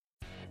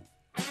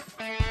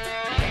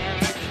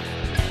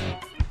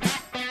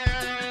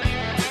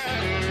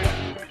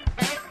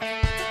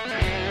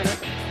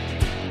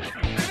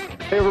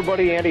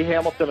everybody. Andy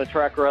Hamilton of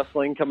Track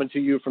Wrestling coming to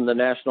you from the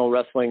National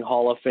Wrestling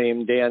Hall of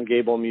Fame Dan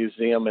Gable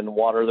Museum in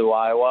Waterloo,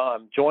 Iowa.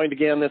 I'm joined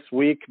again this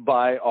week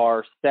by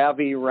our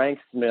savvy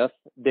ranksmith,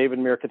 David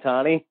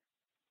Mirkatani,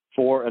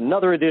 for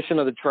another edition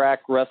of the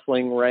Track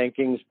Wrestling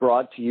Rankings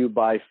brought to you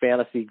by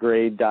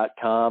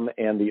FantasyGrade.com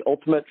and the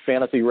Ultimate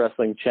Fantasy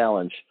Wrestling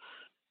Challenge.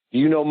 Do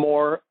you know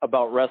more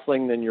about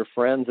wrestling than your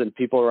friends and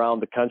people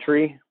around the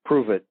country?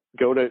 Prove it.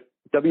 Go to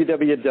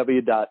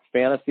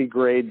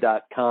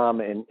www.fantasygrade.com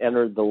and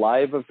enter the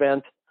live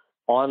event,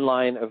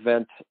 online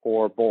event,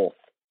 or both.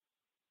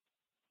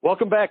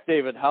 Welcome back,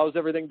 David. How's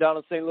everything down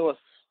in St. Louis?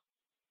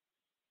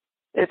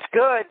 It's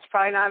good. It's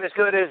probably not as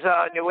good as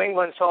New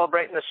England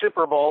celebrating the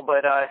Super Bowl,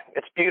 but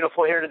it's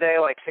beautiful here today,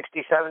 like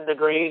 67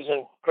 degrees,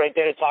 and great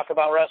day to talk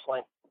about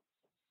wrestling.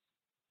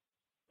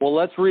 Well,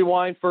 let's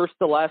rewind first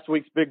to last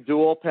week's big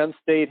duel. Penn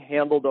State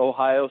handled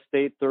Ohio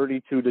State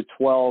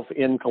 32-12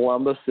 in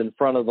Columbus in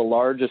front of the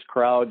largest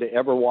crowd to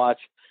ever watch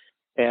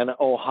an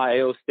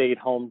Ohio State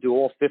home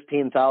duel,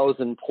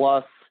 15,000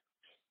 plus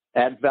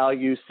at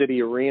Value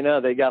City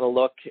Arena. They got a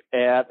look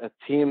at a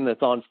team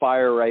that's on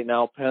fire right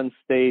now. Penn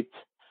State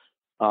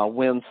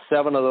wins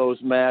 7 of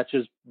those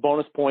matches,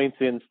 bonus points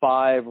in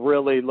 5,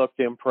 really looked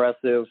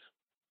impressive.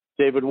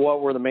 David,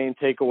 what were the main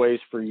takeaways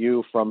for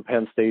you from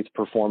Penn State's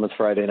performance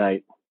Friday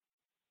night?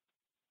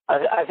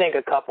 I think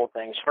a couple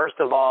things. First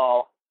of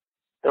all,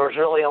 there was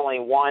really only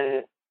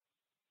one,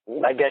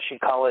 I guess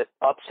you'd call it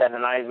upset,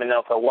 and I don't even know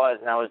if it was,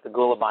 and that was the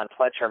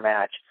Gulabon-Fletcher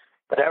match.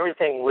 But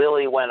everything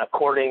really went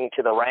according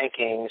to the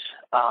rankings.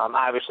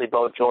 Obviously,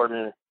 Bo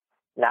Jordan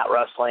not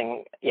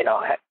wrestling,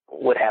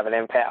 would have an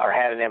impact or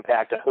had an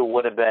impact on who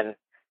would have been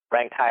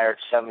ranked higher at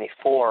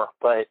 74.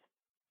 But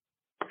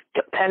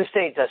Penn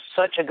State does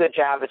such a good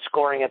job at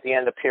scoring at the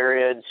end of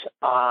periods.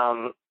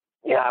 I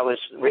was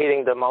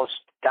reading the most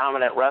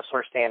dominant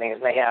wrestler standings,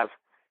 and they have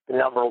the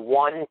number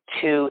 1,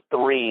 2,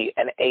 3,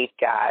 and 8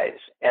 guys,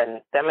 and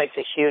that makes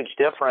a huge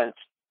difference.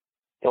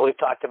 We've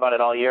talked about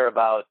it all year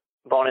about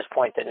bonus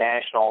points at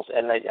nationals,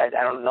 and I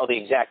don't know the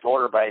exact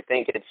order, but I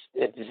think it's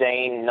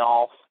Zane,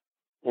 Nolf,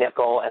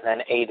 Nickel, and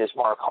then 8 is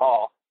Mark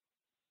Hall.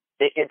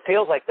 It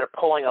feels like they're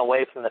pulling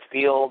away from the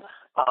field,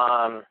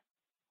 and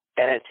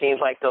it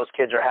seems like those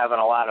kids are having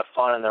a lot of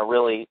fun, and they're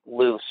really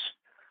loose.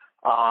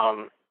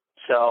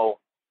 So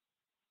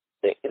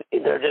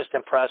they're just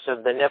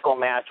impressive. The Nickel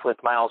match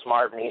with Miles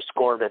Martin, he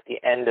scored at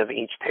the end of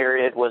each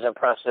period, was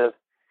impressive.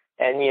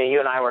 And you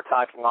and I were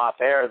talking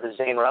off air, the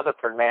Zane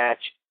Rutherford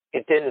match,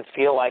 it didn't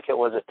feel like it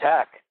was a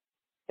tech.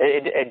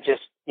 It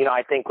just,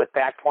 I think with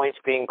back points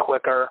being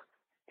quicker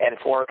and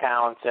 4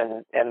 counts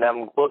and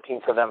them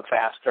looking for them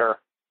faster,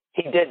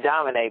 he did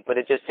dominate, but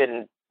it just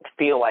didn't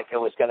feel like it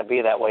was going to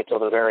be that way till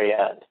the very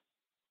end.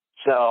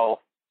 So,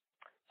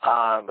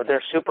 but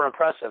they're super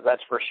impressive,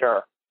 that's for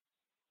sure.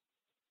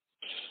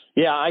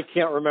 Yeah, I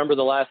can't remember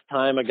the last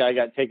time a guy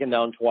got taken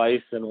down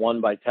twice and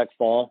won by tech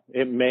fall.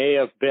 It may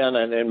have been,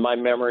 and my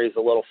memory is a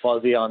little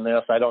fuzzy on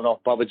this, I don't know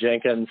if Bubba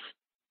Jenkins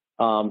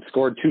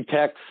scored 2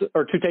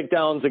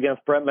 takedowns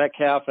against Brett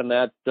Metcalf in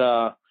that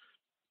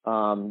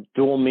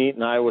dual meet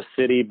in Iowa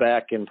City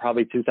back in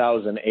probably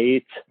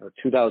 2008 or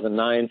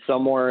 2009,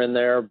 somewhere in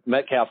there.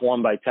 Metcalf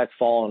won by tech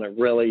fall, and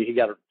he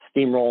got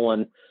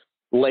steamrolling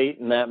late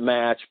in that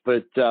match.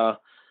 But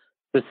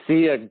to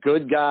see a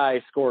good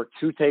guy score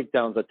 2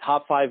 takedowns, a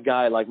top 5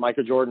 guy like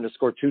Michael Jordan to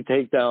score 2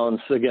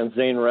 takedowns against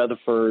Zane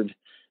Rutherford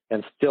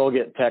and still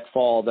get tech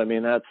falled, I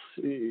mean, that's,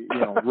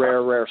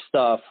 rare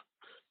stuff.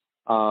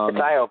 It's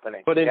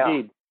eye-opening. But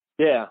indeed,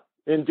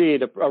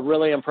 indeed, a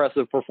really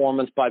impressive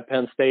performance by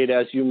Penn State.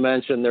 As you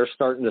mentioned, they're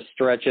starting to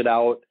stretch it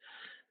out.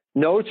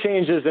 No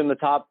changes in the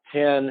top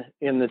 10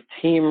 in the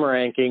team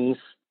rankings.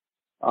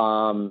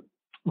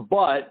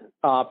 But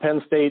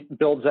Penn State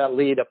builds that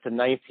lead up to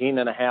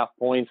 19.5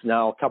 points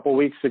now. A couple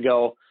weeks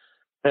ago,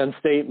 Penn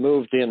State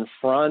moved in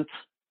front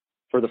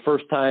for the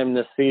first time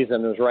this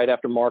season. It was right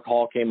after Mark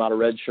Hall came out of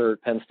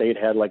redshirt. Penn State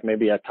had like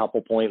maybe a couple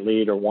point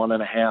lead or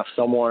 1.5,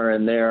 somewhere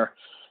in there.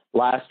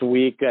 Last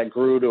week, that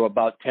grew to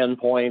about 10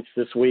 points.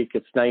 This week,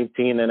 it's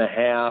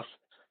 19.5.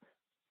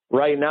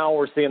 Right now,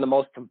 we're seeing the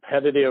most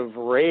competitive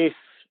race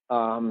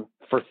for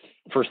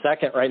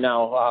second right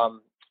now.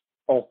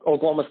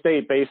 Oklahoma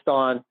State, based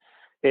on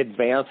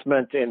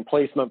advancement and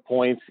placement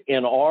points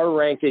in our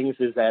rankings,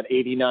 is at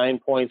 89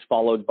 points,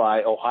 followed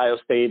by Ohio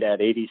State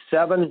at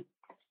 87.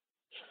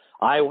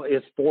 Iowa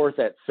is 4th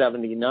at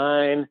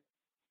 79,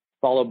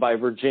 followed by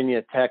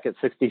Virginia Tech at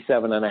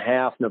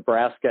 67.5,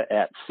 Nebraska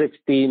at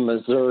 60,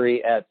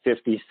 Missouri at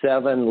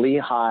 57,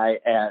 Lehigh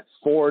at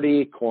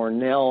 40,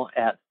 Cornell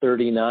at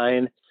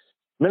 39.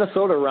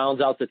 Minnesota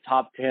rounds out the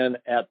top 10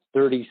 at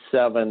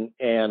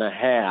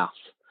 37.5.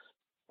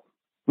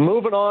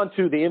 Moving on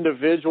to the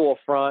individual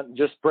front,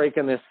 just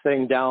breaking this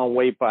thing down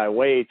weight by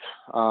weight,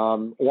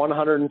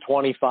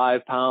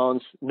 125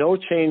 pounds, no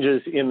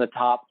changes in the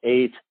top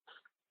 8,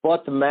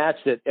 but the match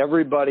that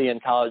everybody in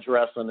college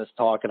wrestling is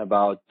talking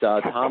about,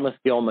 Thomas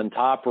Gilman,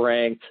 top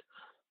ranked,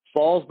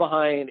 falls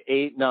behind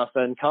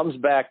 8-0, comes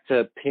back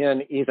to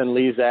pin Ethan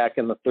Lezak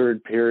in the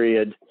third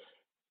period.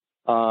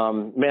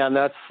 Man,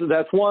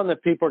 that's one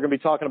that people are going to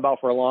be talking about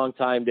for a long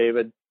time,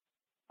 David.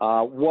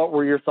 What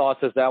were your thoughts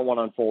as that one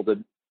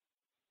unfolded?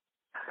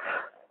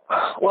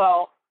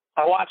 Well,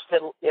 I watched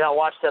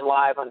it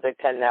live on Big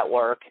Ten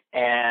Network,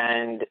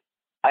 and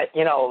I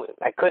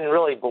couldn't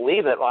really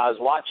believe it while I was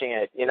watching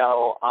it.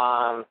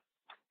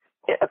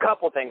 A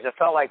couple things. It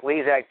felt like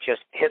Lezak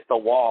just hit the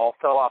wall,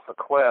 fell off a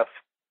cliff.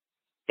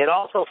 It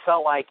also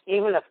felt like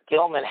even if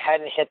Gilman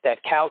hadn't hit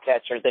that cow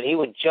catcher, that he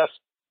would just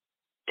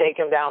take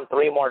him down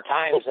 3 more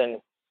times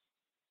and,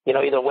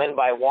 either win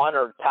by 1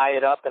 or tie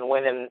it up and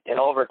win in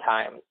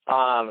overtime.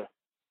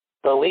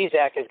 The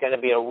Lezak is going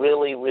to be a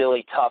really,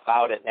 really tough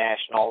out at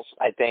Nationals.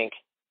 I think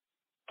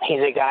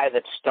he's a guy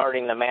that's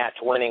starting the match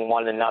winning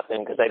 1-0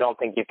 because I don't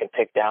think you can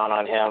pick down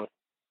on him.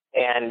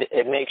 And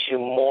it makes you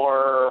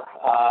more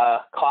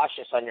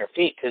cautious on your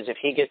feet because if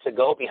he gets a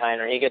go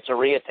behind or he gets a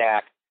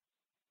reattack,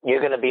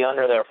 you're going to be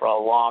under there for a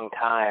long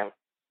time.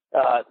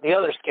 The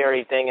other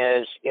scary thing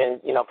is,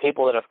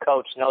 people that have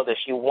coached know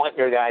this, you want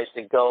your guys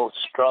to go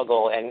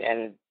struggle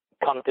and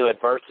come through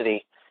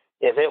adversity.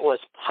 If it was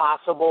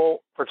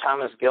possible for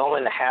Thomas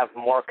Gilman to have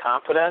more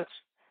confidence,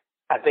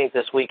 I think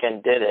this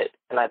weekend did it.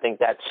 And I think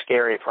that's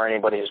scary for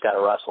anybody who's got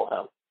to wrestle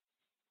him.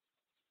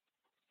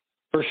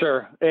 For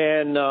sure.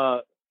 And,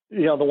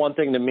 the one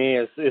thing to me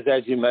is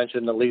as you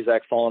mentioned, the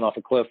Lezak falling off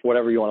a cliff,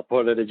 whatever you want to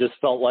put it, it just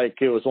felt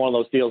like it was one of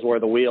those deals where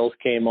the wheels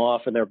came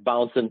off and they're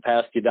bouncing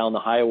past you down the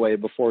highway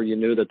before you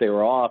knew that they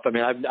were off. I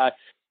mean,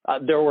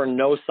 there were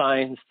no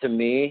signs to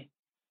me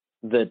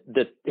that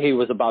he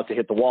was about to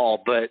hit the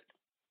wall, but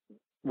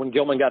when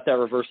Gilman got that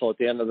reversal at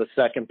the end of the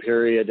second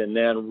period and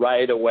then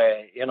right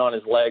away in on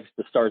his legs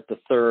to start the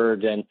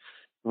third and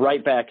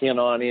right back in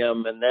on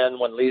him, and then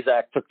when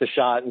Lezak took the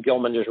shot and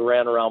Gilman just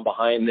ran around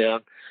behind them,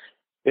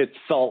 it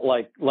felt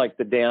like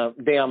the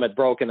dam had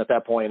broken at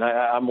that point.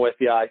 I'm with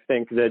you. I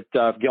think that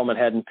if Gilman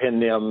hadn't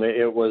pinned him,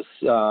 it was,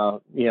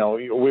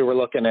 we were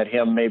looking at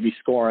him maybe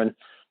scoring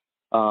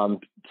 7-8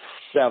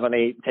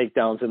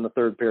 takedowns in the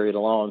third period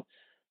alone.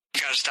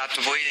 Got to stop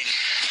the bleeding.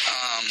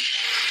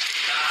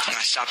 And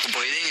I stopped the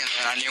bleeding,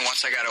 and I knew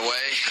once I got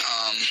away,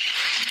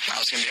 I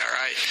was going to be all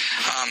right.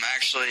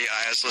 Actually,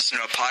 I was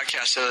listening to a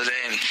podcast the other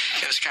day, and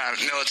it was kind of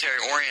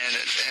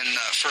military-oriented, and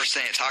the first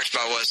thing it talked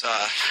about was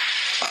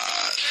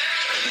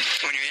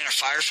when you're in a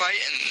firefight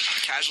and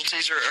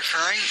casualties are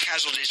occurring,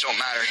 casualties don't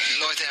matter.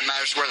 The only thing that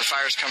matters is where the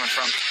fire is coming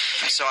from.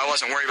 And so I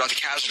wasn't worried about the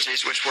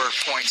casualties, which were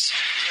points,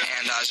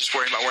 and I was just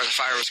worried about where the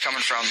fire was coming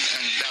from,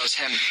 and that was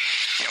him,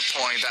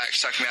 pulling me back,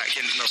 sucking me out,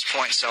 getting those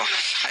points. So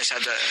I just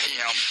had to,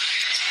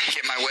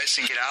 get my wits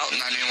and get out,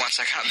 and I knew once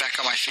I got back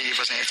on my feet, he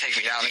wasn't going to take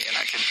me down again.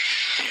 I could,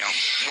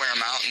 wear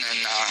him out and then,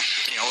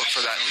 look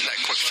for that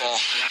quick fall.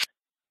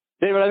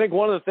 David, I think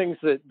one of the things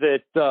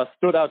that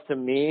stood out to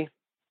me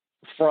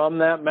from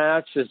that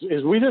match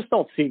is we just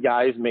don't see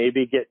guys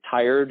maybe get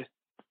tired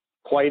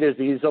quite as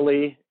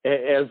easily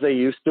as they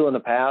used to in the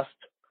past.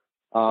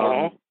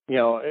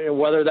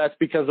 Whether that's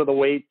because of the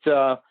weight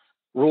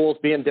rules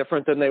being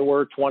different than they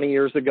were 20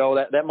 years ago,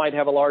 that might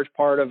have a large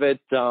part of it.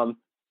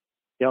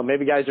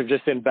 Maybe guys are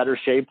just in better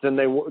shape than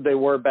they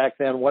were back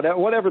then,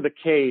 whatever the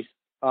case.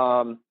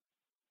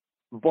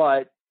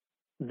 But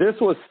this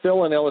was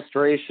still an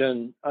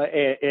illustration,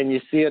 and you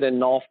see it in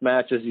Nolf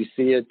matches. You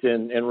see it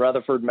in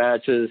Rutherford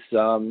matches.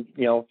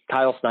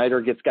 Kyle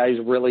Snyder gets guys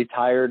really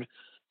tired.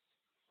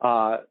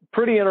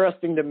 Pretty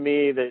interesting to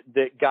me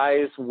that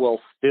guys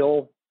will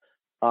still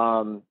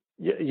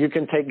you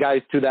can take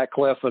guys to that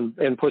cliff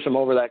and push them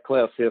over that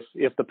cliff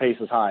if the pace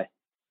is high.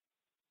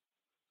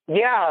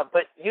 Yeah,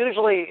 but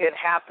usually it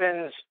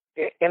happens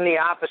in the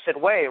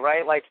opposite way,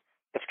 right? Like,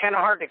 it's kind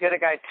of hard to get a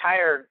guy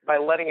tired by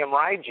letting him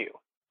ride you.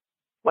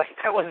 Like,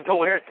 that was the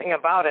weird thing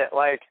about it.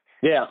 Like,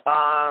 yeah.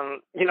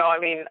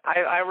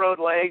 I rode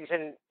legs,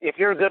 and if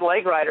you're a good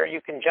leg rider,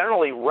 you can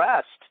generally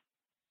rest.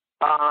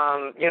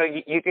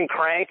 You can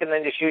crank and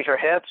then just use your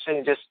hips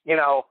and just,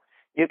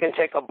 you can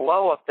take a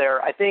blow up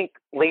there. I think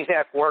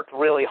Lezak worked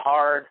really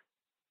hard.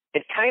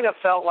 It kind of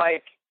felt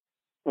like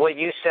what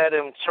you said,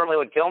 and certainly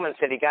what Gilman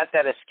said. He got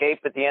that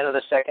escape at the end of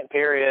the second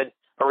period,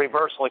 or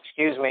reversal,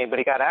 but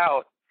he got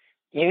out.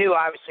 You knew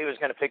obviously he was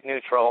going to pick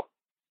neutral.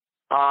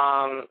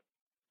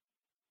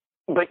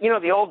 But,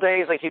 the old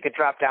days, like, you could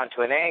drop down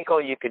to an ankle,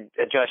 you could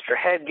adjust your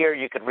headgear,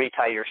 you could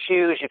retie your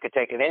shoes, you could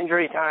take an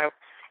injury time.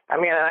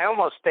 I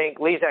almost think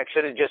Lezak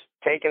should have just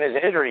taken his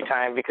injury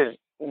time because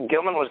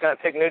Gilman was going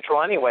to pick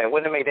neutral anyway. It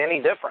wouldn't have made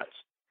any difference.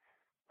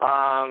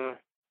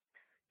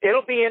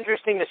 It'll be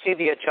interesting to see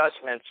the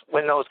adjustments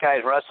when those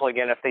guys wrestle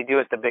again if they do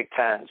at the Big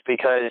Tens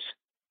because,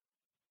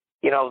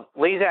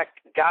 Lezak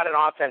got an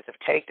offensive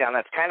takedown.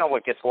 That's kind of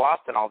what gets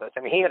lost in all this.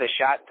 He had a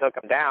shot and took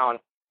him down.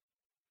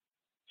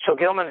 So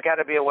Gilman's got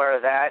to be aware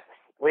of that.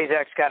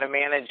 Lezak's got to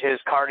manage his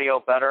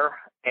cardio better.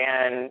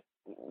 And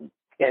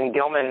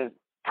Gilman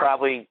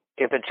probably,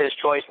 if it's his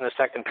choice in the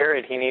second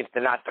period, he needs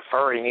to not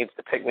defer. He needs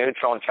to pick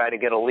neutral and try to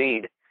get a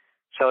lead.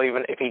 So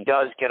even if he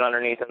does get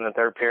underneath in the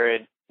third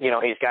period,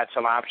 he's got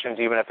some options,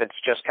 even if it's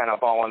just kind of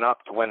balling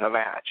up to win the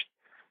match.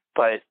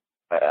 But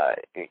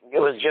it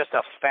was just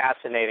a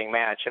fascinating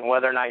match. And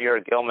whether or not you're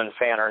a Gilman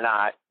fan or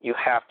not, you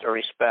have to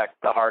respect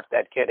the heart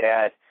that kid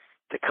had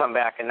to come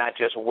back and not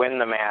just win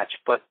the match,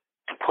 but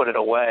to put it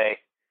away.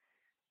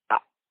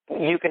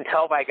 You can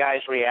tell by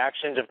guys'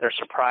 reactions if they're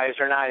surprised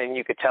or not, and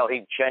you could tell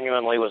he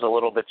genuinely was a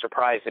little bit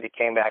surprised that he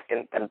came back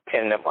and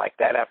pinned him like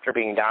that after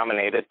being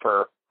dominated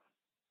for,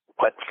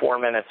 4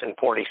 minutes and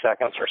 40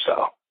 seconds or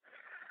so.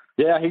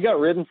 Yeah, he got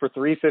ridden for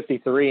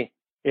 353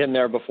 in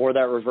there before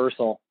that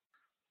reversal.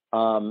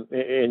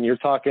 And you're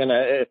talking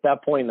at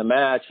that point in the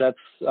match, that's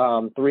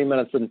 3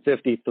 minutes and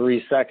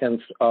 53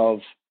 seconds of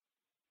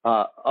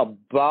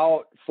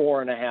about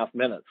 4.5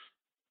 minutes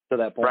to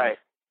that point. Right.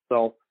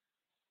 So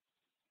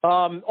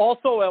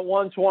also at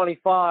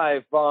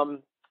 125,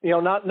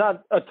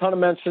 not a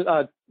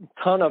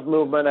ton of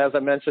movement, as I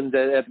mentioned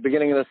at the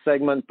beginning of the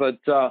segment, but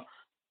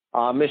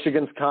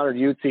Michigan's Connor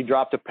Utze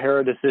dropped a pair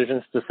of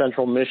decisions to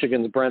Central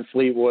Michigan's Brent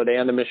Fleetwood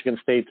and to Michigan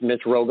State's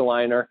Mitch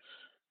Rogaliner.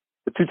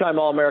 The two-time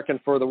All-American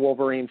for the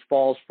Wolverines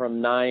falls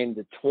from 9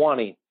 to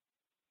 20.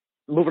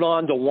 Moving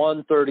on to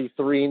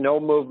 133, no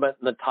movement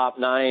in the top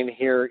 9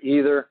 here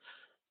either.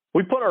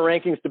 We put our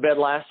rankings to bed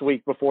last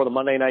week before the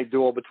Monday night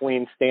duel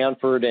between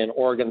Stanford and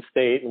Oregon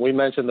State, and we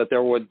mentioned that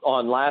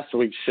on last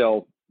week's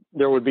show,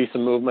 there would be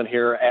some movement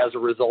here as a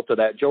result of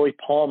that. Joey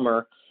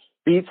Palmer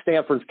beat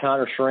Stanford's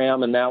Connor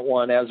Schramm in that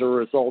one. As a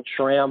result,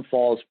 Schramm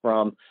falls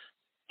from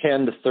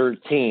 10 to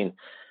 13.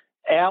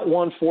 At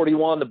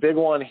 141, the big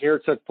one here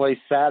took place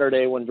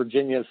Saturday when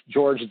Virginia's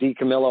George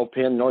DiCamillo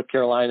pinned North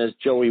Carolina's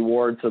Joey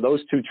Ward. So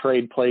those two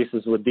trade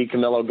places with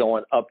DiCamillo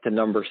going up to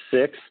number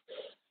 6.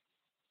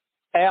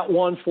 At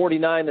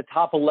 149, the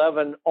top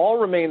 11 all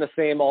remain the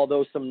same,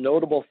 although some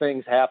notable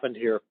things happened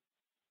here.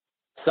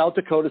 South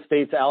Dakota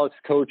State's Alex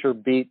Kocher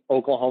beat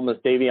Oklahoma's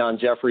Davion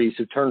Jeffries,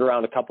 who turned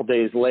around a couple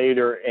days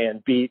later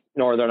and beat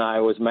Northern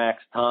Iowa's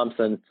Max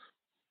Thompson.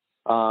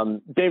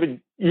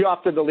 David, you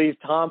opted to leave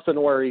Thompson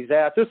where he's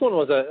at. This one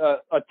was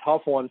a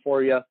tough one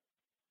for you.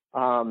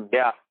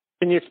 Yeah.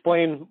 Can you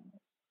explain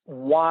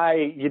why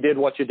you did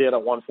what you did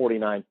at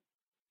 149?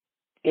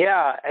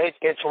 Yeah,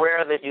 it's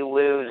rare that you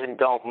lose and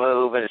don't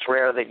move, and it's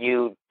rare that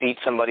you beat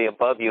somebody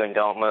above you and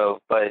don't move.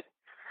 But,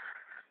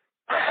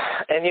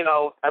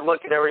 I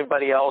look at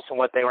everybody else and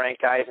what they rank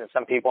guys, and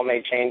some people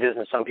made changes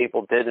and some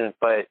people didn't.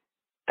 But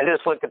I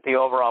just looked at the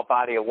overall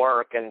body of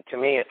work, and to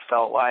me it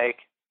felt like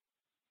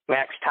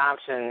Max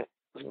Thompson's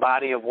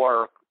body of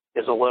work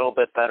is a little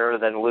bit better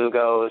than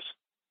Lugo's,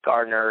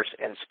 Gardner's,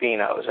 and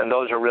Spino's. And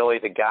those are really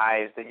the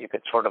guys that you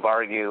could sort of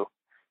argue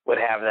would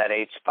have that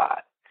 8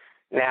 spot.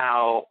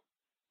 Now,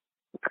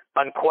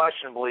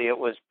 unquestionably, it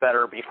was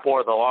better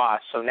before the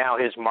loss, so now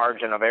his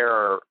margin of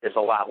error is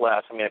a lot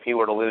less. I mean, if he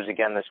were to lose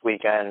again this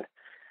weekend,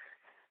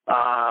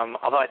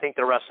 although I think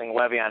they're wrestling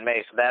Le'Veon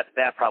May, so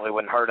that probably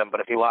wouldn't hurt him,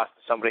 but if he lost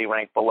to somebody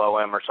ranked below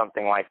him or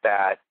something like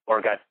that,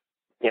 or got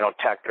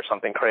teched or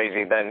something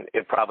crazy, then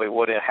it probably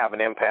wouldn't have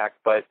an impact.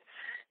 But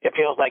it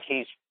feels like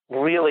he's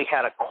really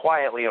had a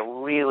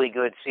really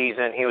good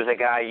season. He was a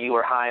guy you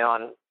were high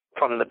on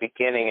from the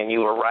beginning, and you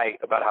were right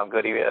about how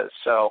good he is.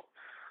 So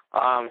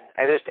I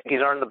just think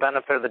he's earned the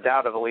benefit of the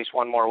doubt of at least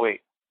one more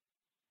week.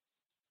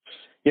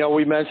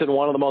 We mentioned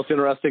one of the most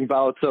interesting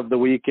bouts of the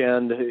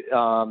weekend.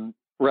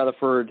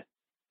 Rutherford,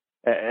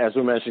 as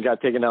we mentioned,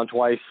 got taken down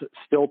twice.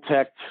 Still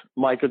teched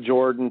Micah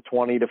Jordan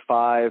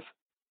 20-5.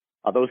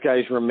 Those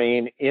guys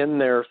remain in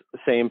their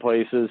same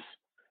places.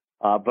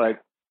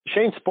 But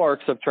Shane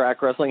Sparks of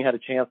Track Wrestling had a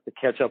chance to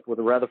catch up with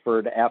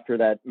Rutherford after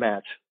that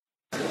match.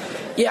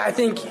 Yeah, I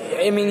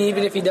mean,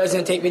 even if he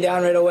doesn't take me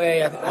down right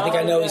away, I think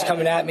I know he's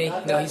coming at me.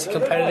 He's a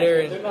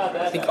competitor, and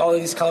I think all of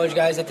these college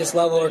guys at this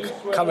level are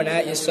coming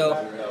at you. So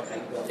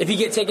if you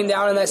get taken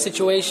down in that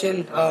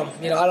situation,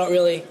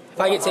 if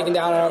I get taken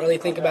down, I don't really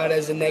think about it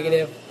as a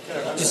negative.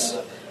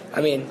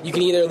 You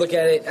can either look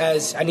at it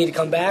as I need to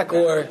come back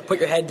or put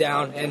your head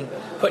down, and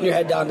putting your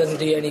head down doesn't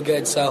do you any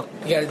good, so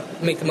you got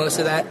to make the most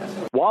of that.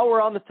 While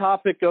we're on the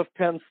topic of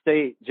Penn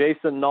State,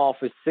 Jason Nolf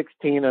is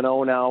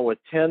 16-0 now with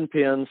 10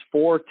 pins,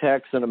 4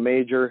 techs, and a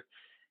major.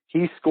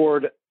 He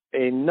scored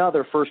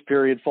another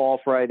first-period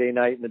fall Friday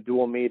night in the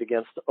dual meet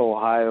against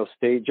Ohio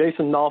State.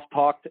 Jason Nolf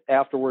talked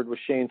afterward with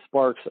Shane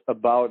Sparks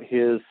about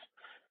his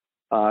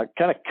kind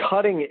of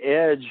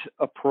cutting-edge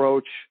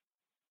approach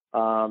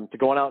to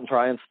going out and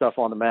trying stuff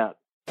on the mat.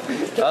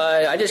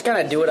 I just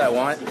kind of do what I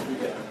want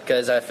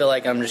because I feel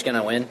like I'm just going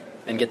to win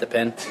and get the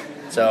pin.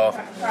 So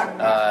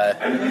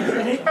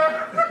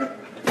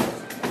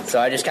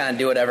I just kind of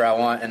do whatever I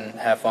want and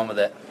have fun with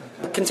it.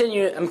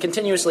 I'm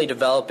continuously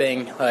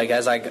developing,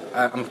 as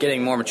I'm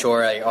getting more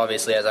mature,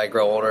 obviously, as I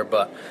grow older,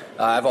 but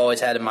I've always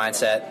had a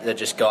mindset to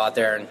just go out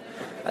there, and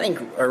I think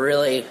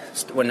right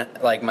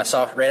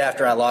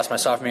after I lost my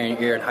sophomore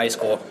year in high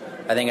school,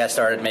 I think I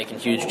started making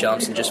huge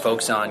jumps and just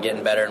focusing on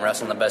getting better and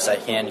wrestling the best I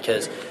can,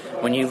 because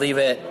when you leave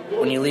it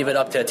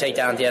up to a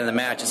takedown at the end of the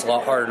match, it's a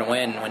lot harder to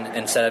win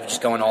instead of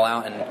just going all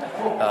out and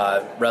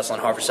wrestling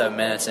hard for 7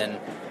 minutes. And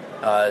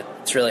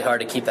it's really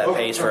hard to keep that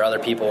pace for other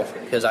people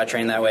because I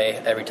train that way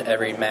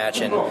every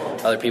match, and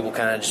other people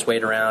kind of just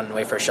wait around and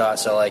wait for a shot.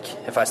 So, like,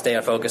 if I stay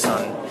focused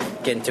on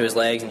getting to his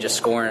legs and just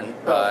scoring,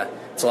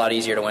 it's a lot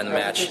easier to win the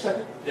match.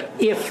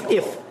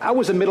 If I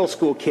was a middle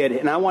school kid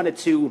and I wanted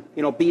to,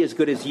 be as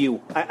good as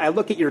you, I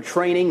look at your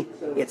training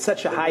at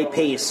such a high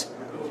pace.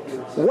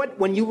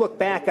 When you look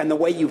back on the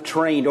way you've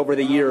trained over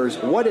the years,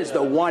 what is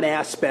the one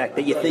aspect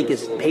that you think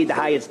has paid the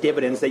highest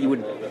dividends that you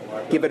would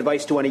give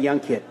advice to on a young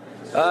kid?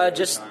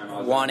 Just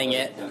wanting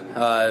it.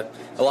 A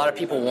lot of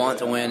people want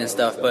to win and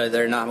stuff, but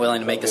they're not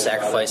willing to make the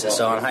sacrifices.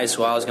 So in high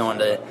school, I was going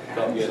to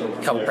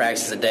a couple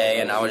practices a day,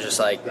 and I was just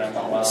like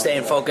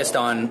staying focused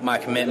on my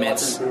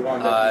commitments.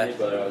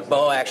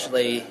 Bo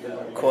actually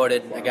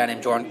quoted a guy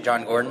named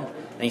John Gordon,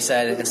 and he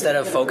said, instead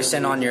of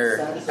focusing on your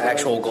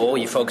actual goal,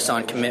 you focus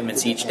on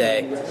commitments each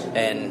day.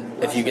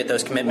 And if you get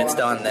those commitments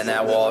done, then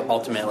that will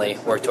ultimately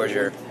work towards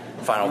your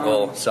final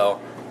goal. So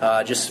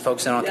just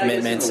focusing on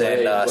commitments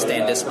and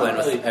staying disciplined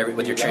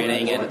with your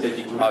training,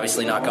 and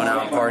obviously not going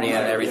out and partying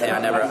and everything. I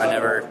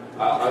never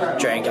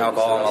drank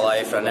alcohol in my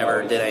life. I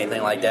never did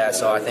anything like that.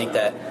 So I think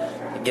that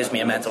it gives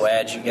me a mental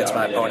edge against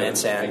my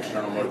opponents, and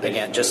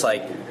again, just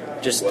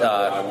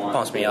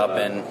pumps me up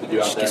and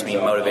just gets me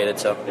motivated.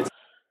 So.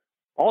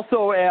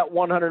 Also at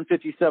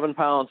 157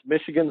 pounds,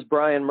 Michigan's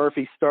Brian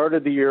Murphy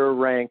started the year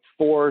ranked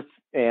 4th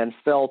and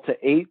fell to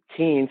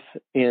 18th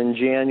in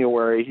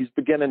January. He's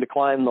beginning to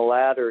climb the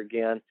ladder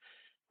again.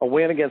 A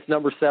win against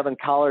number 7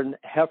 Colin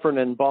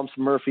Heffernan bumps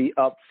Murphy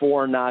up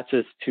 4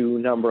 notches to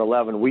number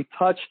 11. We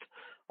touched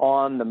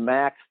on the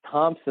Max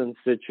Thompson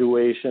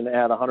situation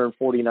at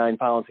 149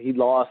 pounds. He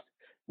lost,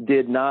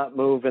 did not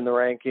move in the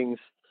rankings.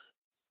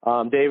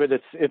 David,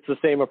 it's the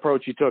same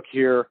approach you took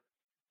here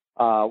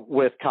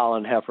with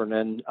Colin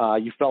Heffernan.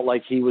 You felt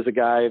like he was a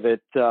guy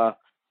that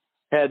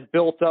had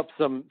built up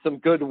some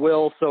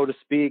goodwill, so to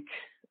speak.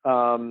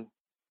 That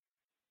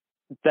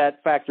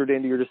factored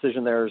into your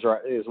decision there as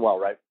well,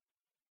 right?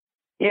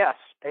 Yes,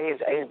 he's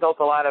built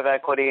a lot of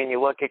equity, and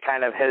you look at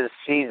kind of his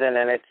season,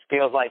 and it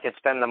feels like it's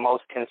been the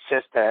most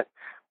consistent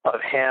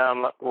of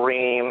him,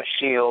 Ream,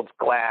 Shields,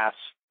 Glass,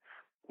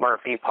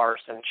 Murphy,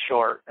 Parsons,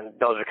 Short, and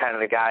those are kind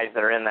of the guys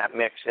that are in that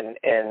mix in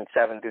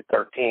 7 through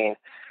 13.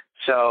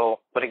 So,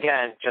 but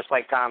again, just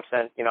like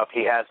Thompson, if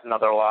he has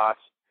another loss,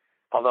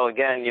 although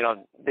again,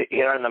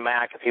 here in the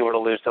MAC, if he were to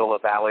lose to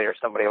LaValle or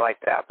somebody like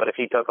that, but if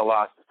he took a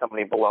loss to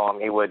somebody below him,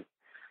 he would,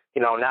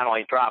 not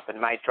only drop, it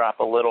might drop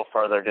a little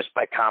further just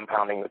by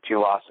compounding the 2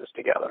 losses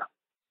together.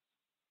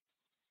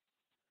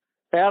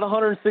 At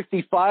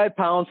 165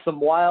 pounds,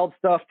 some wild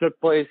stuff took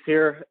place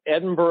here.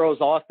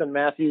 Edinburgh's Austin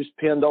Matthews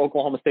pinned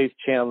Oklahoma State's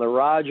Chandler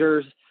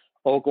Rogers.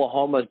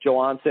 Oklahoma's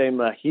Joance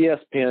Mejias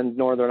pinned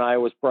Northern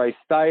Iowa's Bryce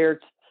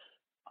Steyerts.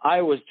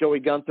 Iowa's Joey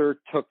Gunther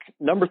took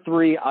number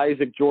 3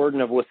 Isaac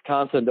Jordan of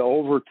Wisconsin to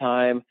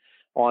overtime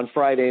on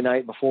Friday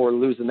night before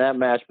losing that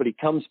match, but he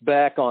comes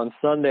back on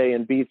Sunday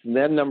and beats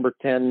then number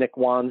 10 Nick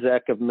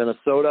Wanzek of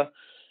Minnesota.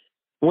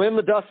 When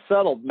the dust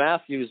settled,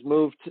 Matthews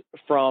moved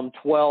from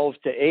 12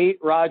 to 8.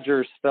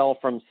 Rogers fell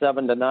from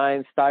 7 to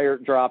 9.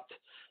 Steyert dropped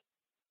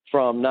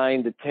from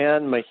 9 to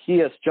 10.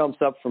 Mejias jumps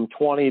up from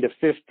 20 to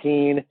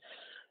 15.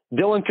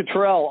 Dylan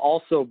Cottrell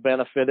also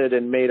benefited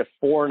and made a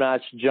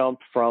 4-notch jump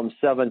from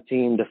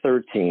 17 to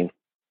 13.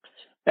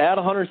 At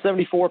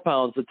 174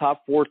 pounds, the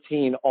top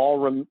 14 all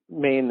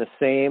remain the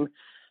same.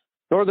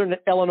 Northern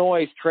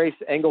Illinois' Trace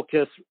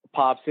Engelkis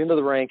pops into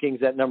the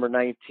rankings at number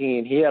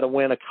 19. He had a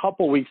win a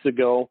couple weeks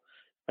ago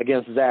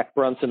against Zach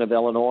Brunson of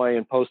Illinois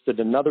and posted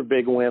another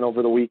big win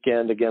over the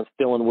weekend against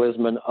Dylan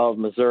Wisman of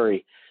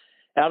Missouri.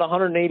 At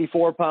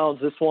 184 pounds,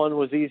 this one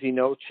was easy.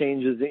 No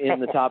changes in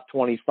the top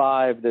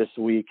 25 this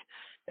week.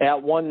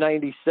 At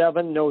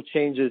 197, no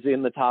changes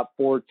in the top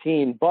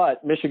 14,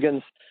 but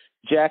Michigan's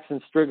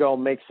Jackson Strigo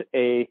makes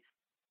a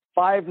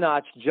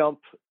 5-notch jump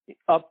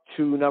up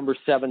to number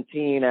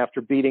 17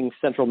 after beating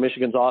Central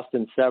Michigan's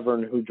Austin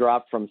Severn, who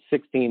dropped from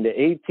 16 to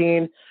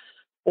 18.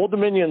 Old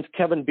Dominion's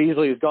Kevin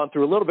Beasley has gone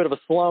through a little bit of a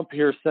slump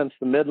here since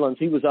the Midlands.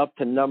 He was up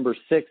to number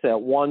 6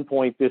 at one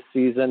point this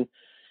season.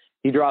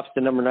 He drops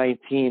to number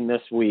 19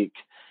 this week.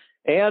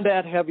 And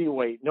at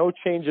heavyweight, no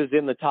changes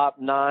in the top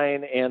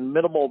 9 and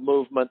minimal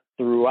movement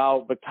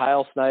throughout, but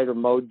Kyle Snyder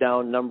mowed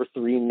down number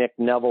 3 Nick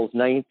Neville's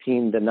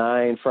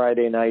 19-9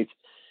 Friday night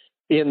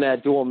in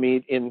that dual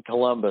meet in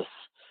Columbus.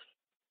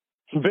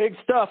 Big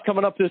stuff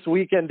coming up this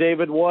weekend,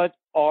 David. What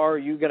are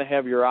you going to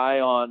have your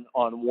eye on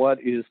what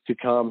is to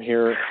come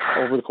here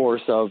over the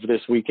course of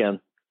this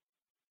weekend?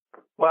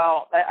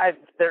 Well,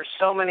 there's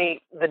so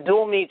many. The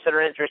dual meets that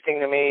are interesting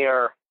to me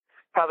are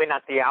probably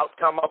not the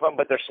outcome of them,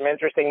 but there's some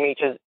interesting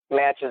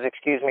matches,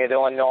 at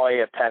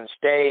Illinois, at Penn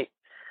State.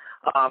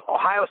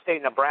 Ohio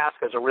State,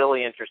 Nebraska is a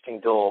really interesting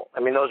duel. I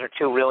mean, those are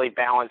 2 really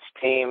balanced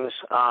teams.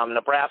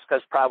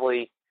 Nebraska's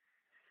probably,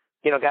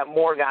 got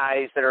more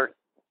guys that are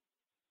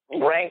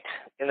ranked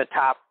in the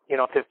top,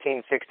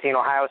 15, 16.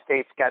 Ohio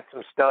State's got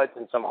some studs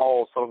and some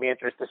holes, so it'll be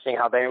interesting to see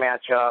how they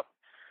match up.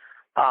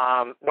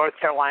 North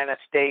Carolina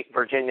State,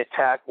 Virginia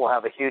Tech will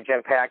have a huge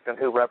impact on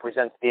who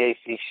represents the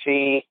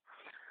ACC.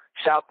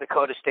 South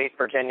Dakota State,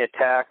 Virginia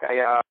Tech. I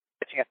had a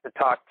chance to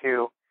talk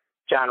to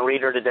John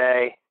Reeder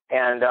today,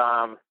 and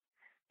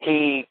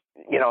he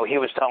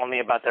was telling me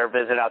about their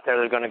visit out there.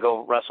 They're going to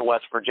go wrestle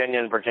West Virginia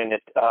and Virginia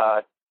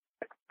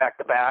back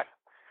to back.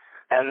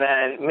 And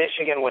then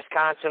Michigan,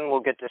 Wisconsin,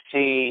 we'll get to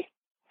see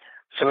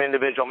some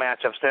individual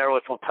matchups there,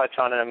 which we'll touch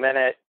on in a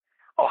minute.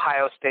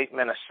 Ohio State,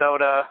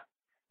 Minnesota,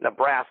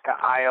 Nebraska,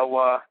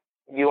 Iowa,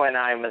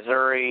 UNI,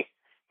 Missouri,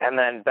 and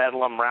then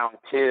Bedlam round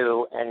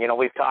 2. And,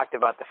 we've talked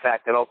about the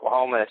fact that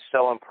Oklahoma is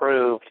so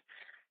improved.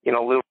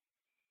 Lou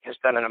has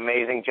done an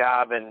amazing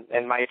job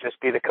and might just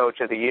be the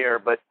coach of the year.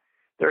 But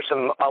there's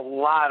a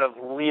lot of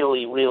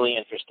really, really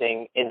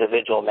interesting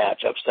individual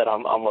matchups that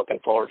I'm looking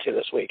forward to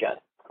this weekend.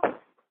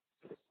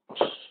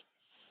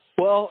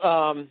 Well,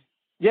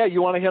 yeah,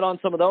 you want to hit on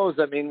some of those.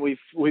 I mean,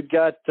 we've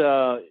got,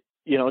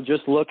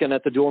 just looking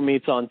at the dual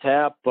meets on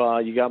tap,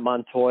 you got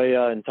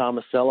Montoya and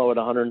Tomasello at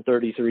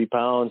 133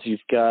 pounds. You've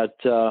got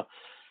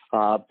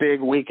a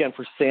big weekend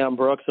for Sam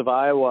Brooks of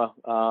Iowa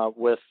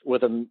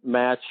with a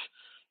match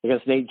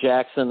against Nate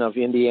Jackson of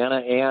Indiana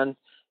and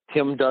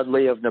Tim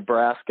Dudley of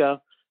Nebraska.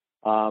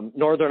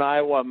 Northern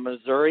Iowa,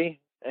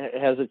 Missouri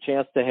has a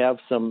chance to have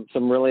some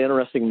really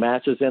interesting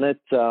matches in it.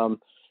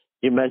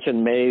 You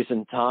mentioned Mays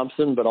and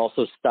Thompson, but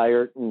also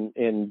Steyert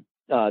and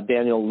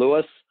Daniel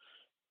Lewis.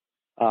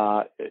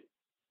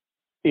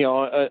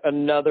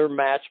 Another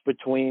match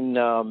between,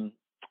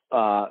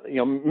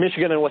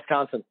 Michigan and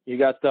Wisconsin. You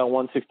got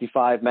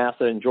 165,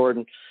 Massa and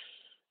Jordan.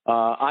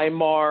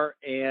 Aymar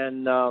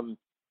and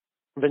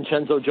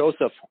Vincenzo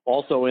Joseph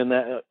also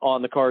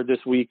on the card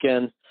this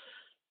weekend.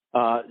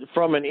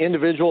 From an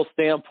individual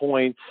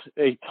standpoint,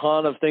 a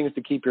ton of things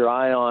to keep your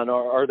eye on.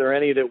 Are there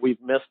any that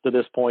we've missed to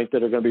this point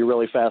that are going to be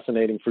really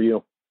fascinating for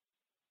you?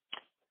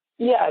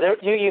 Yeah,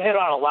 you hit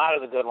on a lot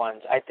of the good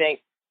ones. I think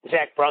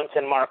Zach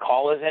Brunson, Mark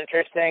Hall is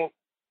interesting.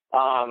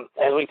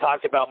 As we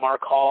talked about,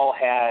 Mark Hall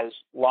has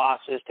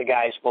losses to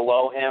guys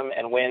below him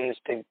and wins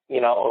to,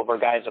 over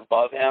guys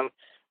above him.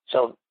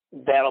 So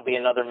that'll be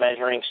another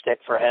measuring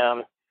stick for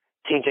him.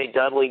 TJ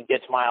Dudley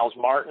gets Miles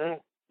Martin.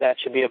 That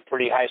should be a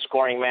pretty high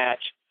scoring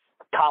match.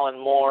 Colin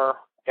Moore,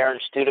 Aaron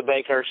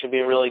Studebaker should be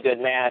a really good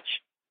match.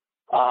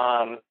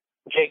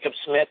 Jacob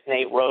Smith,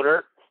 Nate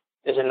Rodert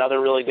is another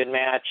really good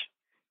match.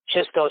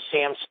 Chisco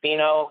Sam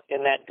Spino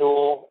in that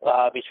duel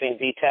between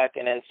VTech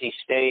and NC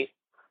State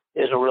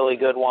is a really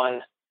good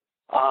one.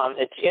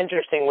 It's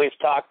interesting, we've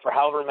talked for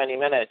however many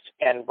minutes,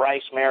 and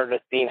Bryce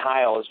Meredith Dean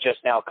Heil is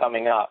just now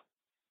coming up,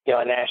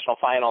 a national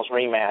finals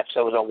rematch.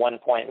 So it was a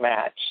 1-point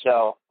match.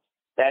 So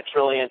that's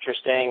really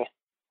interesting.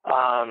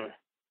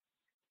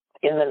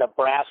 In the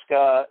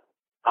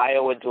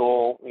Nebraska-Iowa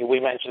duel, we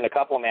mentioned a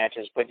couple of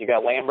matches, but you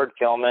got Lambert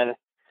Gilman,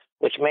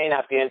 which may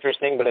not be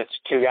interesting, but it's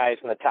two guys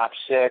in the top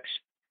 6.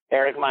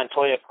 Eric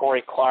Montoya,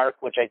 Corey Clark,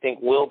 which I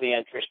think will be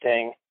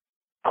interesting.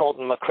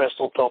 Colton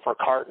McChrystal, Topher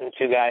Carton,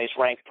 two guys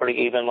ranked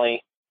pretty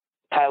evenly.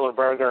 Tyler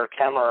Berger,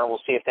 Kemmerer, we'll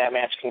see if that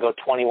match can go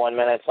 21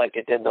 minutes like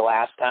it did the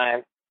last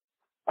time.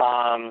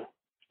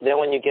 Then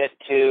when you get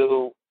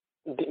to,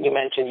 you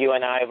mentioned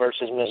UNI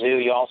versus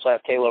Mizzou, you also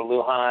have Taylor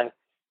Lujan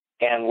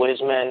and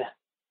Wiseman.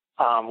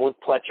 Luke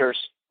Pletcher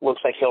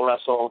looks like he'll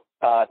wrestle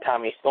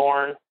Tommy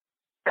Thorne.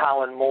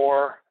 Colin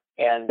Moore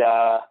and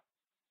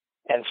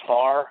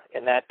Farr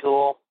in that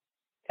duel.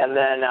 And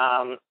then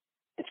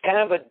it's kind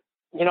of an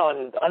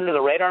under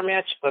the radar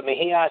match, but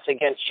Mejias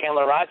against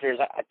Chandler Rogers,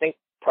 I think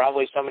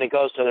probably somebody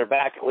goes to their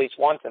back at least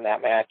once in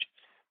that match.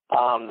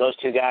 Those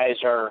two guys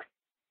are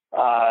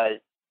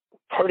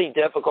pretty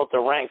difficult to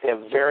rank. They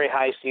have very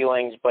high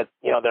ceilings, but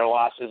their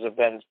losses have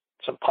been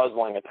some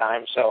puzzling at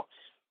times. So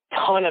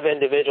ton of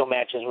individual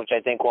matches, which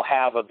I think will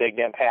have a big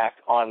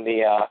impact on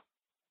the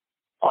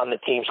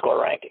team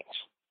score rankings.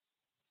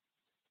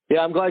 Yeah,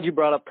 I'm glad you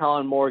brought up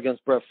Colin Moore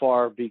against Brett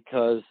Farr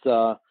because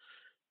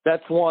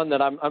that's one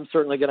that I'm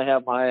certainly going to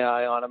have my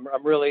eye on.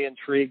 I'm really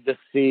intrigued to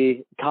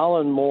see.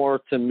 Colin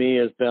Moore, to me,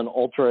 has been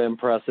ultra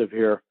impressive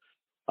here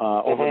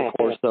over the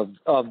course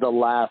of the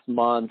last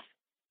month.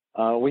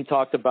 We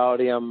talked about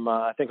him,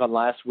 I think, on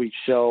last week's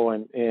show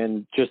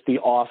and just the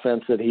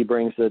offense that he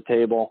brings to the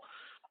table.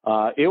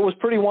 It was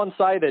pretty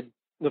one-sided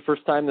the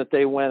first time that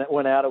they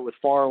went at it with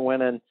Farr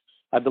winning,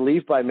 I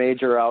believe, by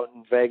major out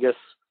in Vegas.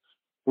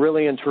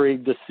 Really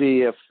intrigued to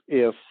see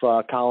if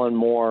Colin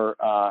Moore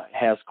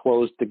has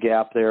closed the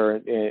gap there.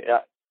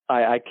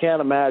 I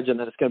can't imagine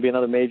that it's going to be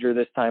another major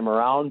this time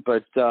around,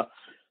 but but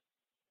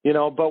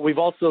we've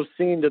also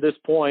seen to this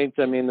point,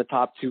 I mean, the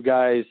top two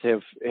guys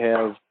have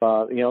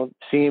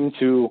seemed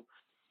to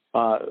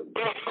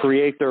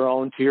create their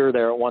own tier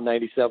there at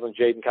 197,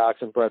 Jaden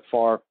Cox and Brett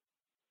Farr.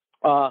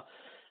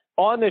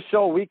 On this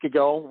show a week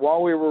ago,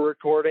 while we were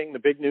recording, the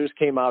big news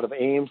came out of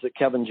Ames that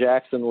Kevin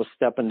Jackson was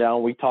stepping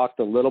down. We talked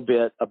a little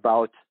bit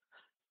about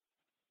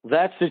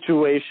that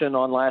situation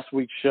on last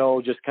week's show.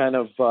 Just kind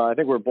of, I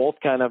think we're both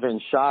kind of in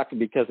shock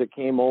because it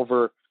came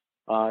over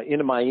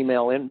into my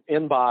email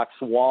inbox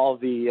while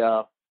we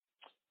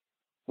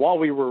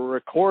were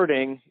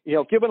recording.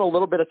 Given a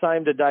little bit of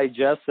time to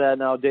digest that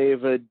now,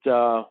 David,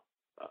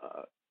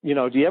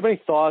 do you have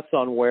any thoughts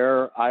on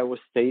where Iowa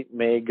State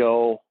may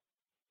go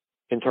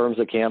in terms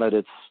of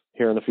candidates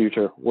here in the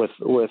future with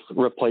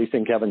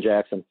replacing Kevin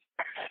Jackson?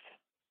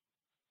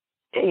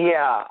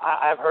 Yeah,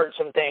 I've heard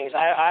some things.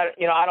 I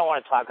don't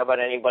want to talk about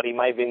anybody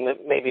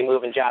maybe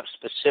moving jobs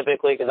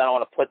specifically because I don't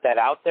want to put that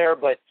out there.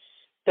 But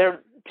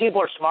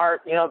people are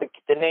smart.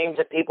 The names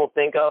that people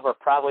think of are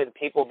probably the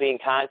people being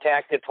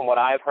contacted from what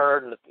I've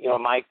heard. And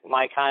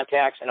my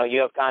contacts. I know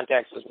you have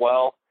contacts as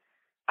well.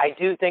 I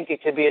do think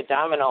it could be a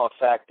domino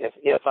effect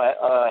if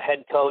a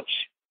head coach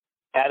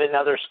at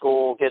another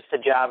school gets the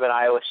job at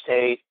Iowa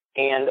State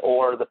and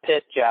or the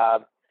Pitt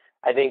job.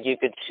 I think you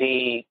could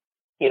see,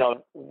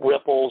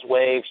 ripples,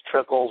 waves,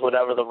 trickles,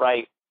 whatever the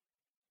right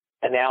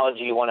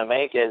analogy you want to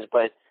make is,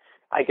 but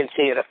I can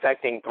see it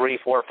affecting 3,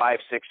 4, 5,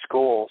 6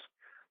 schools.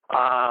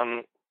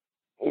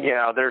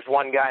 There's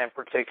one guy in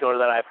particular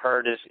that I've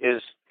heard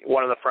is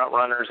one of the front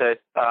runners at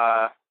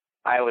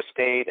Iowa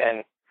State,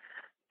 and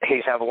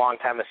he's have a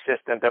long-time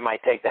assistant that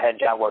might take the head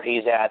job where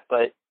he's at,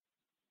 but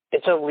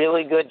it's a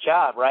really good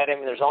job, right? I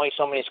mean, there's only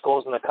so many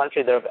schools in the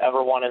country that have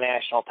ever won a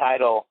national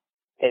title.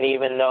 And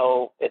even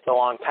though it's a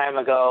long time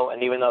ago,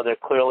 and even though they're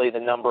clearly the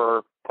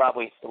number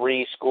probably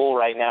 3 school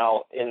right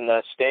now in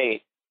the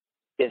state,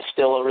 it's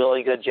still a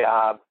really good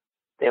job.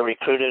 They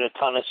recruited a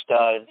ton of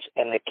studs,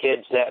 and the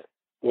kids that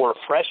were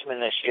freshmen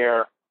this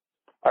year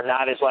are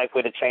not as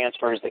likely to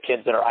transfer as the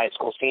kids that are high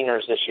school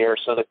seniors this year,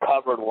 so the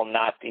cupboard will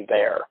not be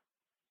bare.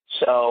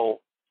 So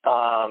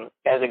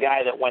as a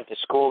guy that went to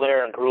school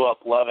there and grew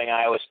up loving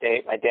Iowa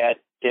State, my dad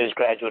did his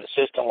graduate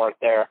assistant work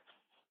there,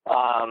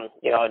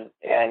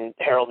 and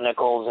Harold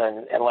Nichols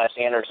and Les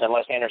Anderson.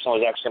 Les Anderson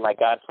was actually my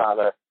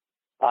godfather.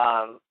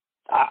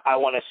 I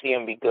want to see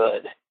him be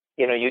good.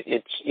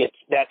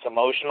 That's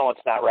emotional.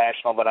 It's not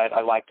rational, but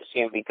I like to see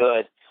him be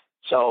good.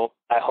 So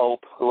I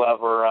hope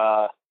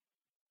whoever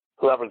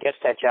gets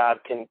that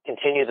job can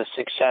continue the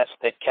success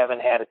that Kevin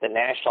had at the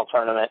national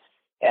tournament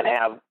and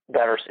have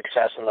better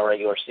success in the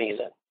regular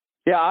season.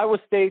 Yeah, Iowa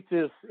State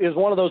is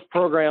one of those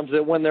programs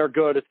that when they're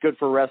good, it's good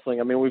for wrestling.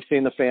 I mean, we've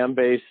seen the fan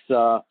base.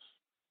 I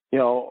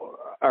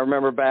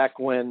remember back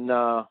when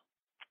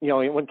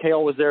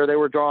Cale was there, they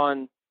were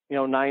drawing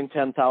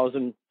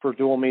 9,000-10,000 for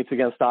dual meets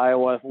against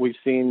Iowa. We've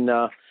seen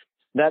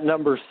that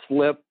number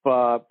slip,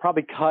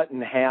 probably cut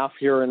in half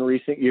here in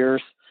recent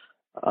years.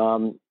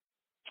 Dual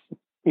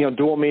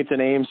meets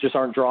and Ames just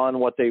aren't drawing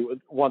what they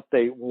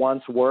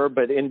once were,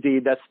 but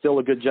indeed, that's still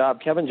a good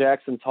job. Kevin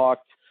Jackson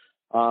talked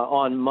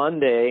on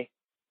Monday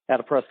at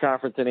a press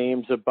conference in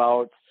Ames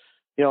about,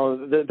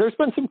 there's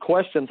been some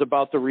questions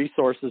about the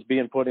resources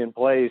being put in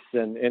place,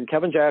 and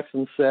Kevin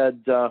Jackson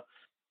said,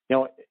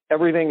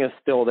 everything is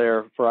still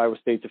there for Iowa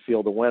State to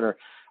field a winner.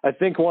 I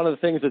think one of the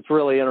things that's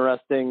really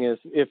interesting is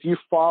if you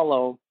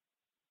follow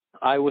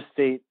Iowa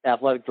State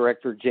Athletic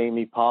Director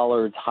Jamie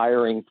Pollard's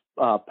hiring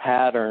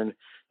pattern,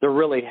 there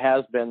really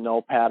has been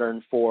no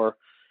pattern for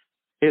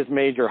his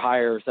major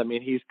hires. I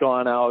mean, he's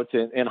gone out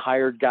and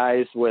hired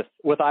guys with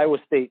Iowa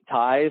State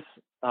ties,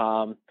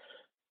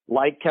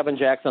 like Kevin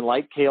Jackson,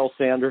 like Cale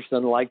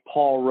Sanderson, like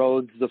Paul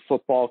Rhodes, the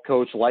football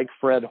coach, like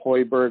Fred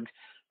Hoiberg,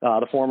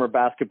 the former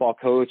basketball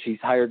coach. He's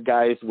hired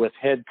guys with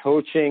past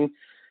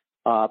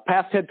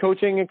head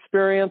coaching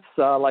experience,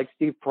 like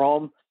Steve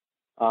Prohm,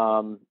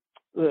 the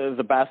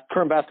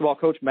current basketball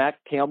coach, Matt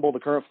Campbell, the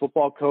current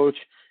football coach.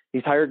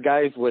 He's hired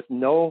guys with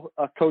no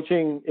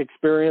coaching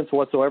experience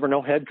whatsoever,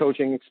 no head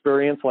coaching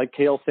experience, like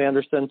Cale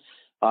Sanderson.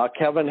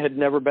 Kevin had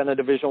never been a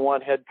Division I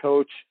head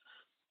coach.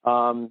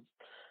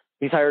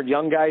 He's hired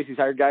young guys. He's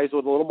hired guys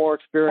with a little more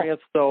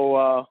experience.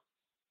 So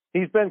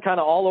he's been kind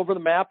of all over the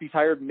map. He's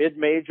hired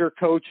mid-major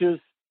coaches.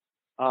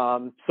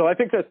 So I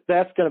think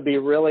that's going to be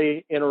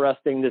really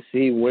interesting to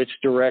see which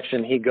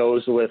direction he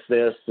goes with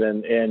this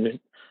and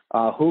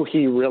who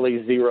he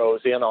really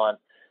zeroes in on.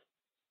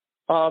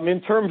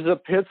 In terms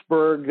of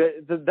Pittsburgh,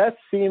 that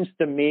seems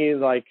to me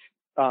like,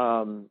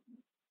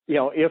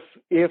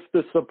 if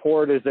the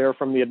support is there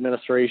from the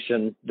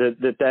administration,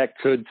 that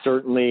could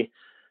certainly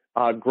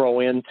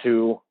grow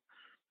into,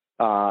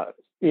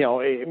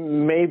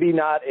 maybe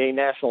not a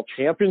national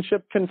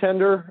championship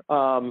contender,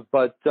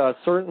 but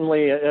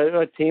certainly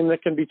a team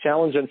that can be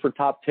challenging for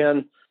top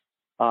 10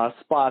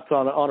 spots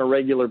on a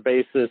regular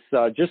basis,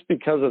 just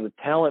because of the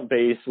talent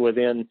base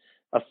within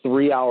a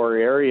 3-hour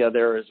area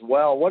there as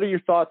well. What are your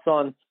thoughts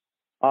on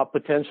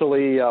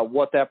potentially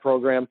what that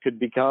program could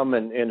become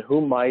and who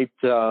might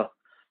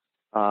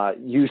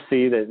you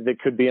see that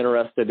could be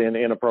interested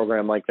in a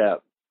program like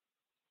that?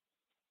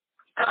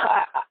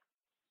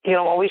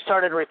 When we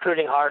started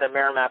recruiting hard at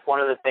Merrimack, one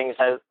of the things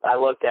I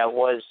looked at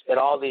was at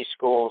all these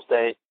schools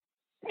that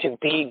to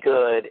be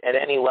good at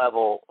any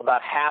level,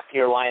 about half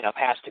your lineup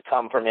has to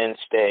come from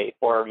in-state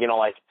or,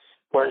 like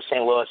we're in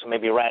St. Louis and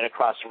maybe right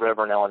across the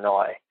river in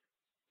Illinois.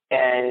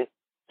 And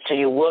so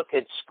you look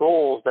at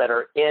schools that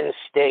are in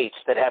states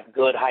that have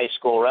good high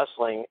school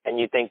wrestling and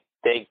you think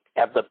they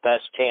have the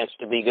best chance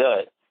to be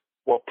good.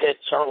 Well, Pitt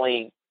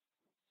certainly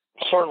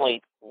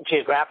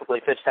geographically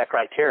fits that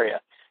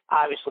criteria.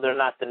 Obviously, they're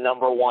not the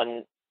number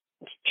one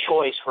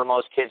choice for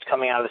most kids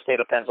coming out of the state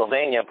of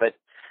Pennsylvania. But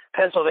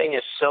Pennsylvania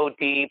is so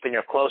deep, and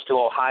you're close to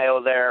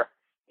Ohio there.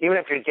 Even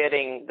if you're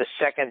getting the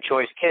second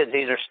choice kids,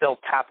 these are still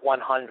top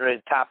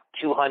 100, top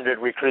 200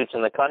 recruits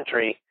in the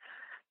country.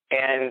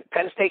 And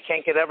Penn State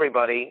can't get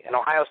everybody, and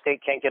Ohio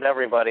State can't get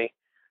everybody.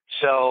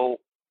 So,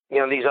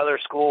 these other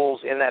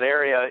schools in that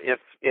area,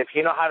 if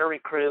you know how to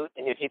recruit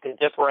and if you can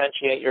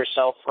differentiate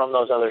yourself from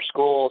those other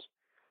schools,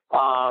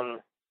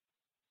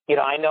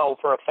 I know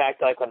for a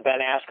fact, like when Ben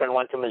Askren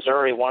went to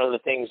Missouri, one of the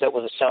things that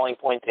was a selling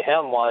point to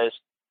him was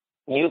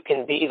you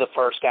can be the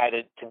first guy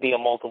to be a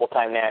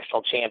multiple-time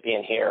national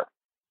champion here.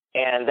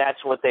 And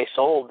that's what they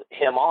sold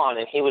him on.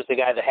 And he was the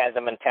guy that had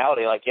the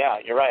mentality like, yeah,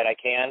 you're right, I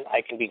can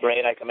be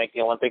great, I can make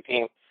the Olympic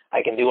team,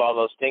 I can do all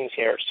those things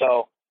here.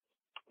 So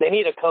they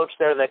need a coach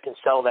there that can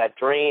sell that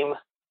dream,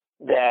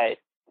 that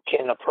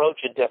can approach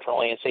it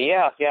differently and say,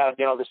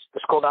 the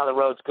school down the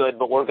road's good,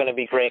 but we're going to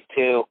be great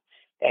too.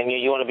 And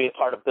you want to be a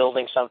part of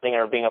building something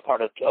or being a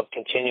part of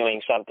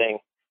continuing something.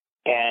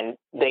 And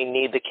they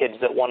need the kids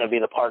that want to be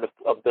the part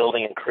of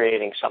building and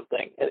creating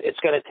something. It's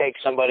going to take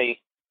somebody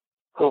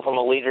who, from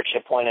a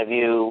leadership point of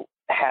view,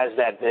 has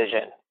that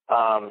vision.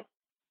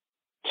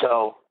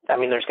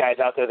 There's guys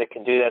out there that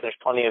can do that. There's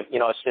plenty of,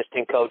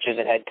 assistant coaches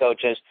and head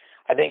coaches.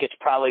 I think it's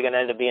probably going to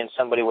end up being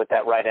somebody with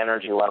that right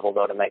energy level,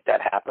 though, to make that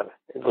happen.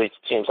 At least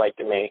it seems like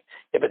to me.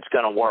 If it's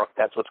going to work,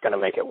 that's what's going to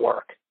make it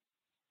work.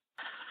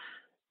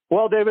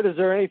 Well, David, is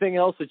there anything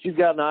else that you've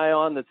got an eye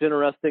on that's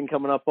interesting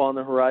coming up on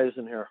the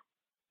horizon here?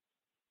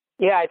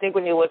 Yeah, I think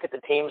when you look at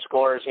the team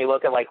scores, you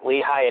look at like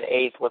Lehigh at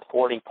 8th with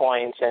 40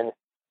 points and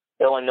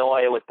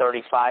Illinois with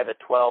 35 at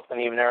 12th and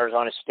even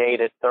Arizona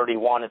State at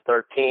 31 at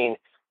 13.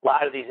 A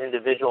lot of these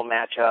individual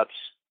matchups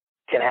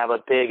can have a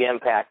big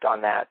impact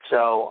on that.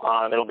 So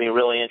it'll be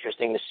really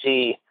interesting to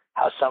see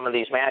how some of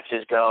these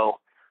matches go.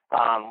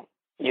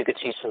 You could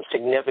see some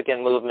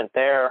significant movement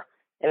there.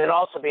 And it'd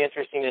also be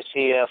interesting to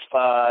see if,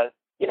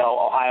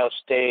 Ohio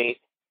State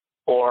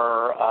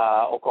or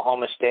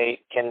Oklahoma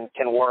State can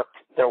work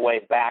their way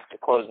back to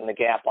closing the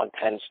gap on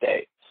Penn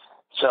State.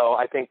 So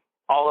I think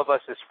all of us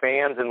as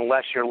fans,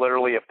 unless you're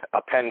literally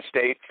a Penn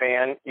State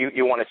fan,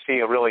 you want to see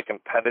a really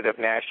competitive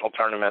national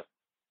tournament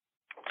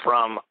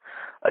from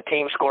a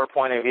team score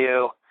point of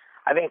view.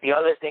 I think the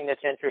other thing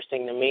that's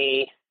interesting to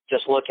me,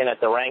 just looking at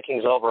the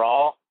rankings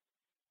overall,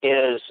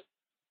 is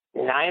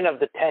 9 of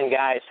the 10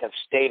 guys have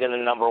stayed in the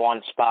number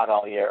 1 spot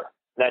all year.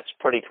 That's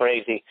pretty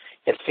crazy.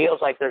 It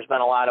feels like there's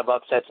been a lot of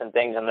upsets and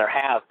things, and there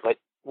have, but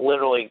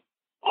literally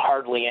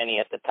hardly any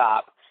at the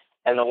top.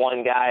 And the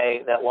one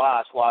guy that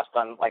lost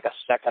on like a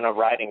second of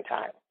riding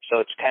time. So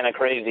it's kind of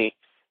crazy.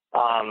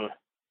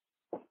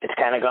 It's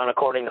kind of gone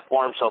according to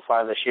form so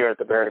far this year at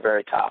the very,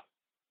 very top.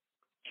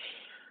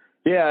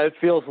 Yeah, it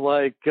feels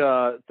like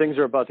things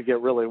are about to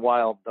get really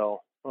wild,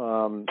 though.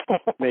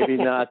 Maybe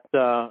not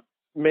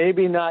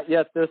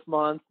yet this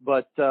month,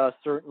 but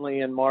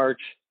certainly in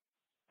March.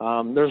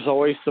 There's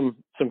always some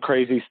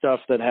crazy stuff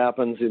that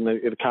happens in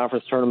the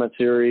conference tournament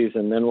series,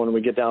 and then when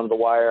we get down to the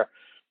wire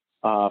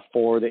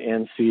for the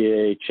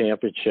NCAA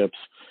championships.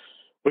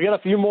 We got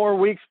a few more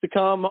weeks to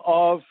come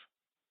of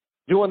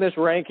doing this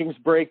rankings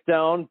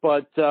breakdown,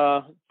 but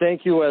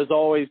thank you as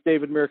always,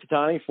 David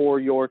Mirikitani, for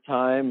your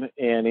time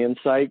and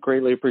insight.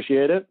 Greatly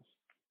appreciate it.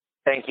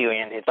 Thank you,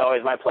 Andy. It's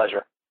always my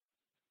pleasure.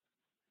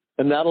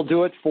 And that'll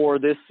do it for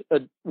this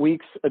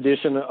week's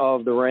edition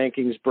of the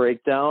Rankings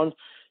Breakdown.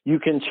 You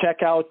can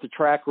check out the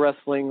track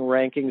wrestling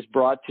rankings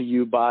brought to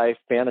you by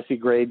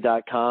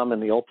FantasyGrade.com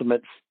and the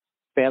Ultimate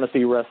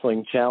Fantasy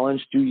Wrestling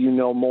Challenge. Do you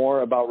know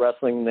more about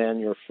wrestling than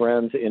your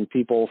friends and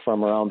people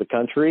from around the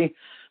country?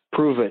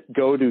 Prove it.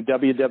 Go to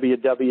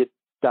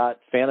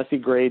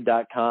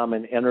www.fantasygrade.com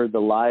and enter the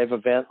live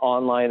event,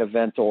 online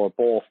event, or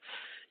both.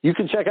 You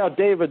can check out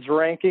David's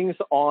rankings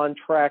on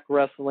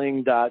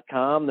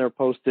trackwrestling.com. They're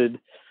posted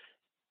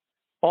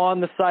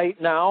on the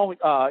site now.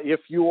 If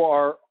you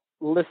are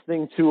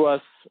listening to us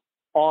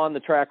on the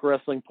Track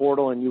Wrestling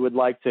portal and you would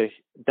like to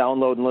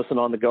download and listen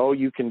on the go,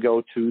 you can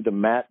go to the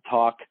Matt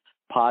Talk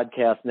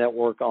Podcast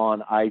Network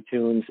on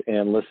iTunes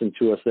and listen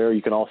to us there.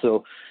 You can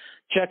also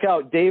check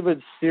out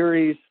David's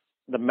series,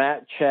 the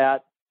Matt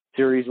Chat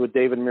series with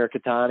David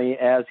Mirikitani.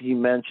 As he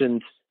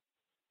mentioned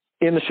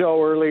in the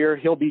show earlier,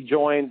 he'll be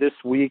joined this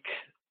week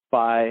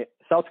by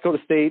South Dakota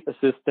State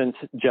assistant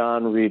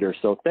John Reeder.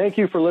 So thank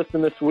you for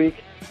listening this week.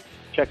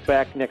 Check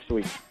back next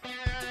week.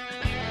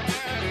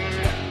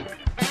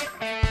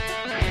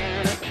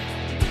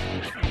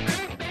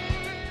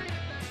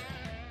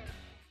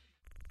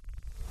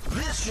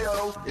 This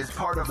show is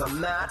part of the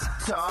Matt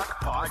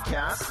Talk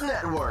Podcast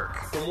Network.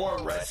 For more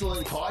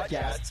wrestling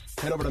podcasts,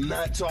 head over to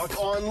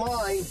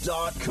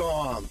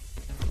MattTalkOnline.com.